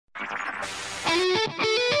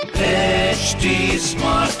HT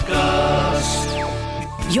Smartcast.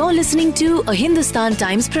 You're listening to a Hindustan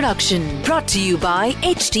Times production brought to you by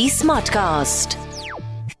HT Smartcast.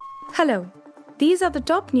 Hello, these are the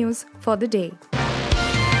top news for the day.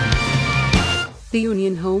 The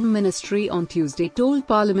Union Home Ministry on Tuesday told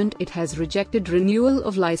Parliament it has rejected renewal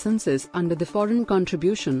of licenses under the Foreign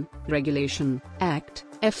Contribution Regulation Act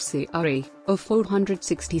 (FCRA) of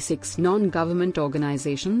 466 non-government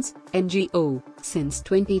organizations (NGO) since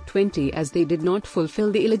 2020 as they did not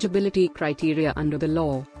fulfill the eligibility criteria under the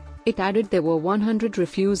law. It added there were 100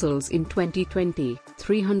 refusals in 2020,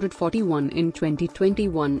 341 in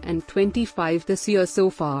 2021 and 25 this year so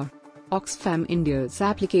far. Oxfam India's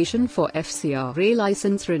application for FCRA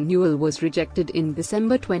license renewal was rejected in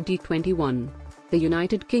December 2021. The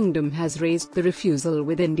United Kingdom has raised the refusal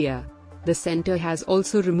with India. The centre has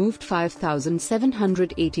also removed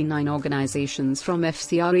 5,789 organisations from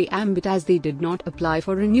FCRA ambit as they did not apply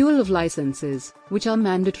for renewal of licences, which are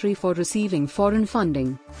mandatory for receiving foreign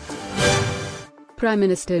funding. Prime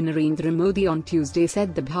Minister Narendra Modi on Tuesday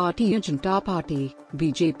said the Bharatiya Janata Party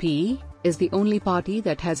 (BJP) is the only party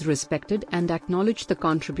that has respected and acknowledged the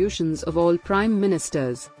contributions of all Prime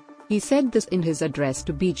Ministers. He said this in his address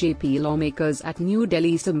to BJP lawmakers at New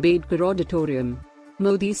Delhi's Ambedkar Auditorium.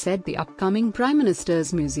 Modi said the upcoming Prime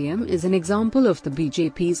Minister's Museum is an example of the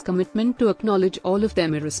BJP's commitment to acknowledge all of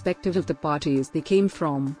them irrespective of the parties they came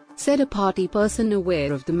from, said a party person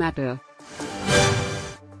aware of the matter.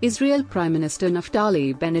 Israel Prime Minister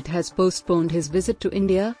Naftali Bennett has postponed his visit to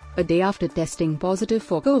India, a day after testing positive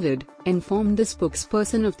for COVID, informed the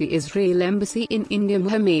spokesperson of the Israel Embassy in India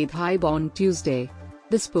Mohammed Haib on Tuesday.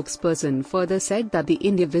 The spokesperson further said that the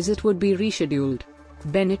India visit would be rescheduled.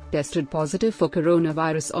 Bennett tested positive for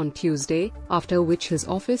coronavirus on Tuesday, after which his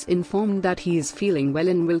office informed that he is feeling well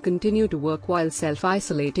and will continue to work while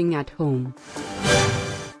self-isolating at home.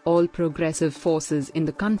 All progressive forces in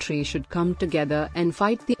the country should come together and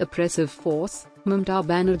fight the oppressive force, Mamata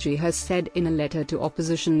Banerjee has said in a letter to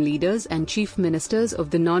opposition leaders and chief ministers of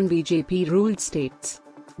the non-BJP-ruled states.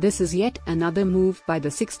 This is yet another move by the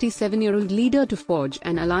 67-year-old leader to forge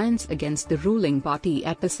an alliance against the ruling party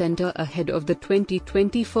at the centre ahead of the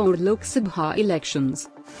 2024 Lok Sabha elections.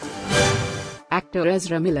 Actor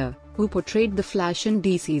Ezra Miller, who portrayed the Flash in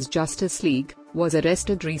DC's Justice League, was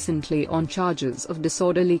arrested recently on charges of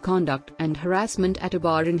disorderly conduct and harassment at a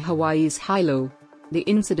bar in Hawaii's Hilo. The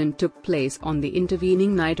incident took place on the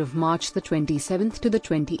intervening night of March the 27th to the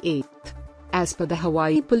 28th. As per the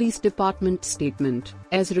Hawaii Police Department statement,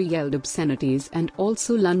 Ezra yelled obscenities and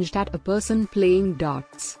also lunged at a person playing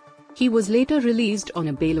darts. He was later released on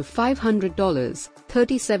a bail of $500,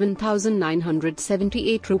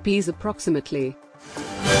 37,978 rupees approximately.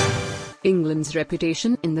 England's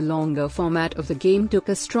reputation in the longer format of the game took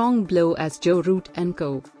a strong blow as Joe Root and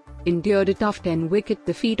co. endured a tough 10-wicket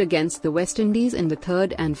defeat against the West Indies in the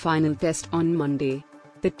third and final test on Monday.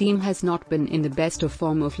 The team has not been in the best of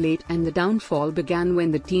form of late and the downfall began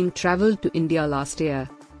when the team travelled to India last year.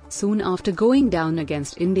 Soon after going down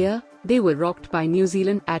against India, they were rocked by New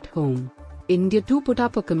Zealand at home. India too put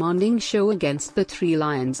up a commanding show against the Three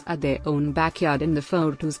Lions at their own backyard in the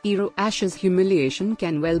fort whose Euro Ashes humiliation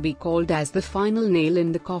can well be called as the final nail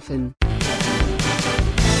in the coffin.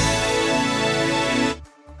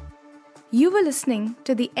 You were listening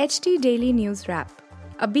to the HT Daily News Wrap,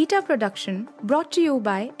 a beta production brought to you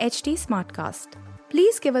by HT Smartcast.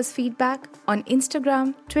 Please give us feedback on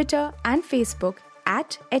Instagram, Twitter and Facebook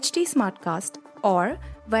at HT Smartcast or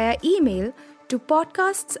via email to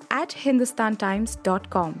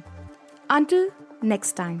podcasts@hindustantimes.com. Until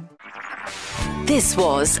next time. This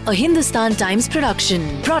was a Hindustan Times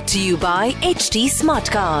production brought to you by HT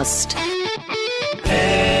Smartcast.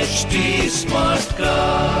 HT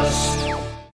Smartcast.